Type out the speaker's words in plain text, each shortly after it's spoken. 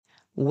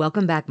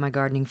Welcome back, my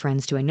gardening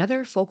friends, to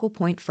another Focal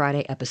Point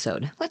Friday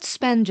episode. Let's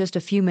spend just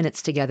a few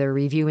minutes together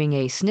reviewing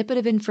a snippet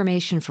of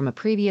information from a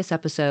previous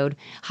episode,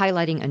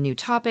 highlighting a new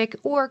topic,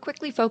 or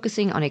quickly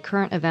focusing on a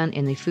current event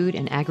in the food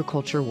and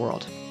agriculture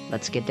world.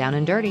 Let's get down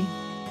and dirty.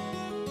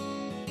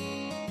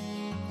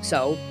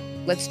 So,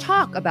 let's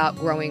talk about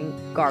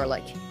growing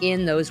garlic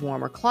in those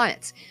warmer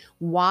climates.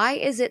 Why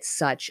is it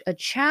such a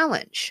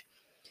challenge?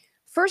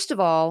 First of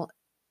all,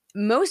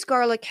 most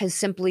garlic has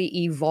simply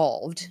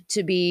evolved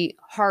to be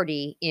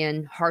hardy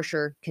in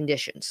harsher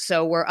conditions.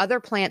 So where other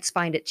plants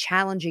find it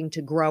challenging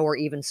to grow or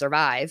even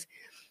survive,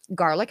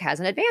 garlic has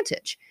an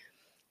advantage.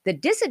 The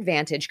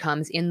disadvantage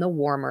comes in the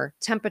warmer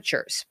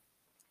temperatures.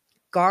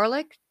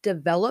 Garlic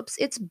develops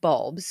its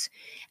bulbs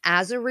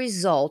as a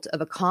result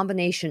of a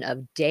combination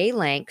of day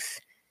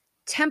length,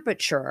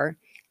 temperature,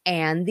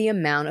 and the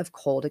amount of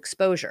cold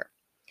exposure.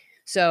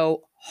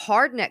 So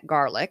hardneck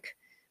garlic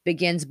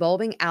begins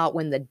bulbing out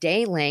when the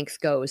day length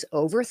goes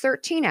over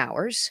 13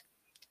 hours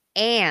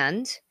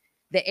and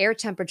the air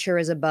temperature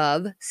is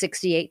above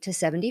 68 to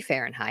 70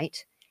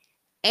 Fahrenheit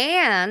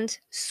and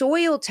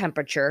soil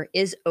temperature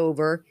is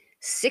over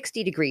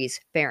 60 degrees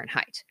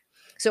Fahrenheit.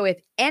 So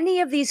if any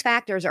of these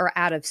factors are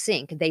out of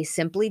sync, they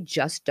simply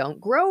just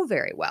don't grow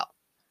very well.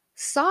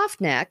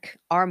 Softneck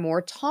are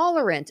more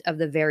tolerant of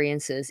the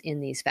variances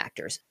in these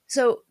factors.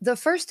 So the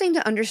first thing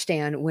to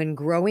understand when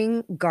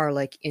growing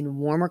garlic in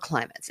warmer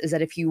climates is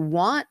that if you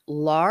want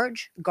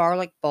large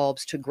garlic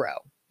bulbs to grow,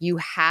 you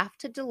have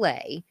to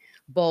delay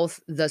both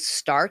the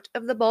start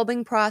of the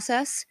bulbing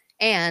process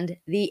and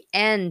the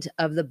end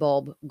of the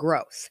bulb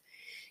growth.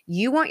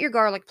 You want your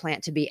garlic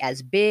plant to be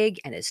as big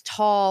and as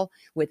tall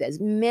with as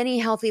many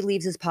healthy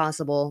leaves as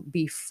possible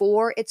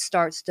before it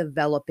starts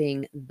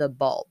developing the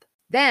bulb.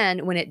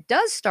 Then, when it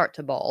does start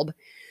to bulb,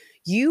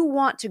 you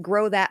want to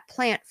grow that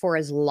plant for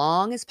as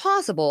long as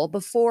possible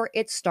before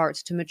it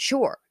starts to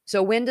mature.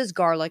 So when does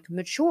garlic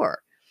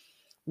mature?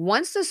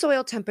 Once the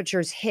soil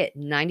temperatures hit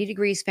 90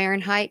 degrees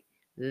Fahrenheit,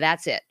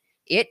 that's it.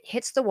 It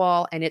hits the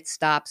wall and it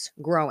stops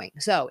growing.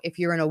 So if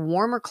you're in a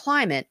warmer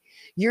climate,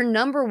 your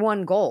number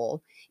one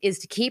goal is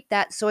to keep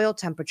that soil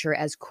temperature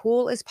as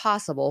cool as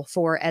possible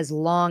for as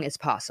long as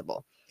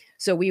possible.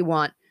 So we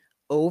want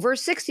over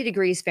 60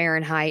 degrees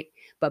Fahrenheit,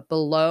 but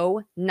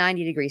below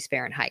 90 degrees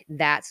Fahrenheit.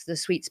 That's the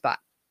sweet spot.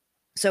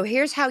 So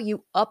here's how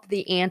you up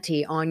the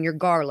ante on your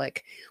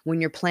garlic when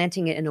you're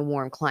planting it in a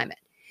warm climate.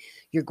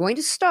 You're going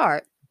to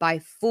start by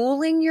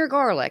fooling your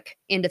garlic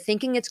into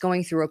thinking it's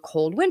going through a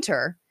cold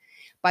winter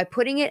by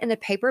putting it in a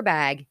paper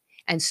bag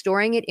and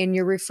storing it in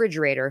your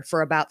refrigerator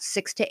for about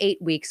 6 to 8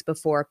 weeks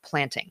before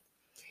planting.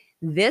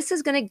 This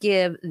is going to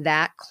give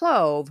that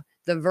clove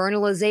the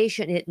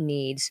vernalization it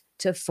needs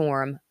to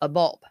form a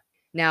bulb.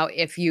 Now,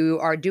 if you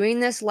are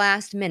doing this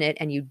last minute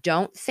and you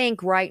don't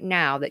think right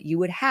now that you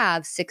would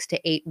have 6 to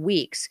 8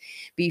 weeks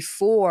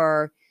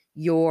before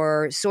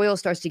your soil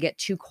starts to get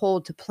too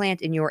cold to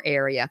plant in your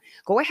area,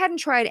 go ahead and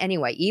try it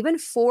anyway. Even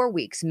 4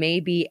 weeks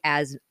may be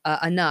as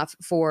enough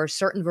for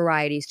certain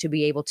varieties to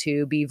be able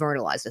to be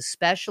vernalized,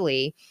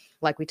 especially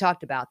like we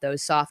talked about,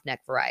 those soft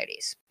neck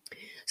varieties.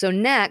 So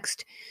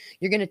next,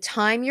 you're going to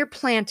time your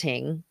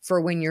planting for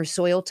when your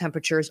soil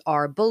temperatures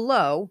are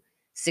below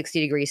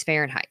 60 degrees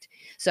Fahrenheit.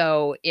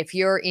 So if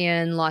you're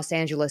in Los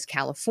Angeles,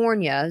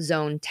 California,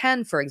 zone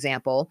 10, for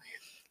example,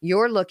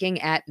 you're looking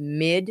at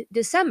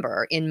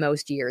mid-December in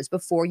most years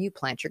before you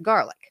plant your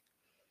garlic.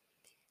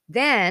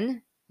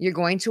 Then you're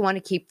going to want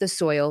to keep the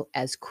soil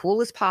as cool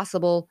as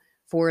possible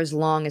for as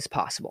long as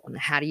possible. And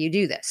how do you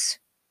do this?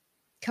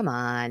 Come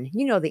on,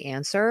 you know the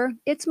answer.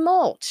 It's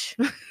mulch,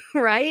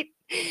 right?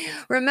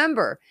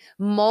 Remember,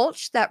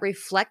 mulch that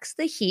reflects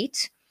the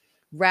heat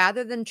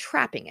rather than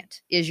trapping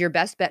it is your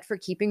best bet for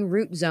keeping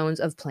root zones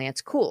of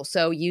plants cool.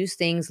 So use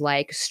things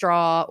like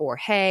straw or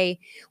hay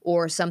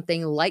or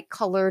something light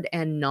colored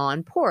and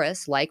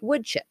non-porous like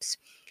wood chips.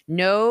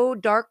 No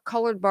dark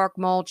colored bark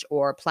mulch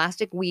or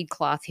plastic weed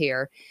cloth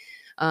here.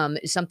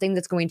 Something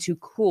that's going to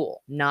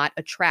cool, not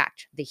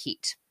attract the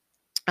heat.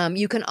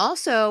 You can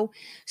also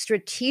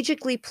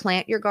strategically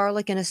plant your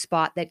garlic in a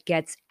spot that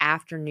gets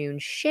afternoon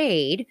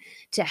shade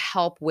to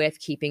help with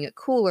keeping it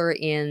cooler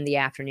in the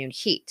afternoon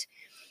heat.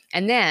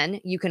 And then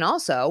you can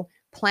also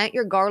plant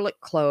your garlic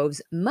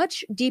cloves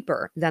much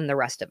deeper than the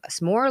rest of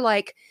us, more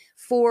like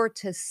 4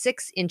 to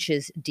 6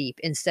 inches deep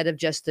instead of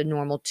just the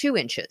normal 2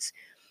 inches.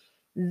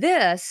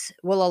 This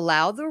will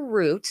allow the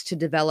roots to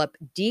develop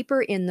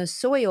deeper in the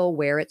soil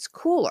where it's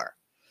cooler.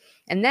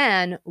 And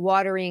then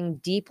watering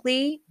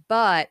deeply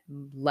but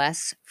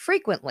less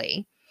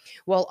frequently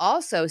will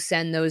also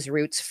send those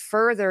roots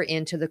further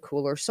into the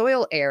cooler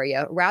soil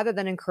area rather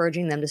than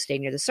encouraging them to stay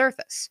near the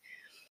surface.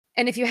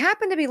 And if you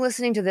happen to be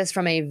listening to this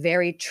from a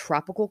very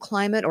tropical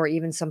climate or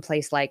even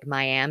someplace like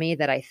Miami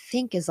that I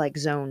think is like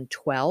zone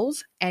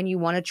 12 and you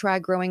want to try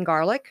growing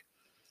garlic,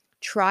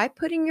 try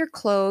putting your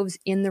cloves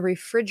in the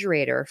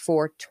refrigerator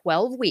for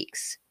 12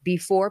 weeks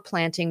before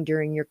planting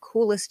during your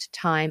coolest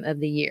time of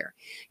the year.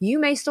 You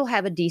may still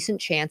have a decent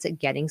chance at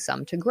getting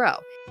some to grow.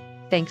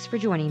 Thanks for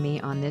joining me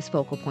on this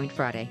Focal Point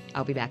Friday.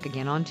 I'll be back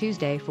again on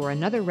Tuesday for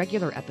another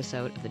regular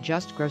episode of the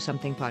Just Grow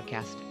Something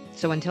podcast.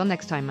 So until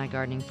next time, my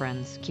gardening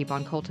friends, keep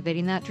on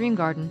cultivating that dream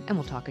garden, and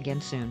we'll talk again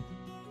soon.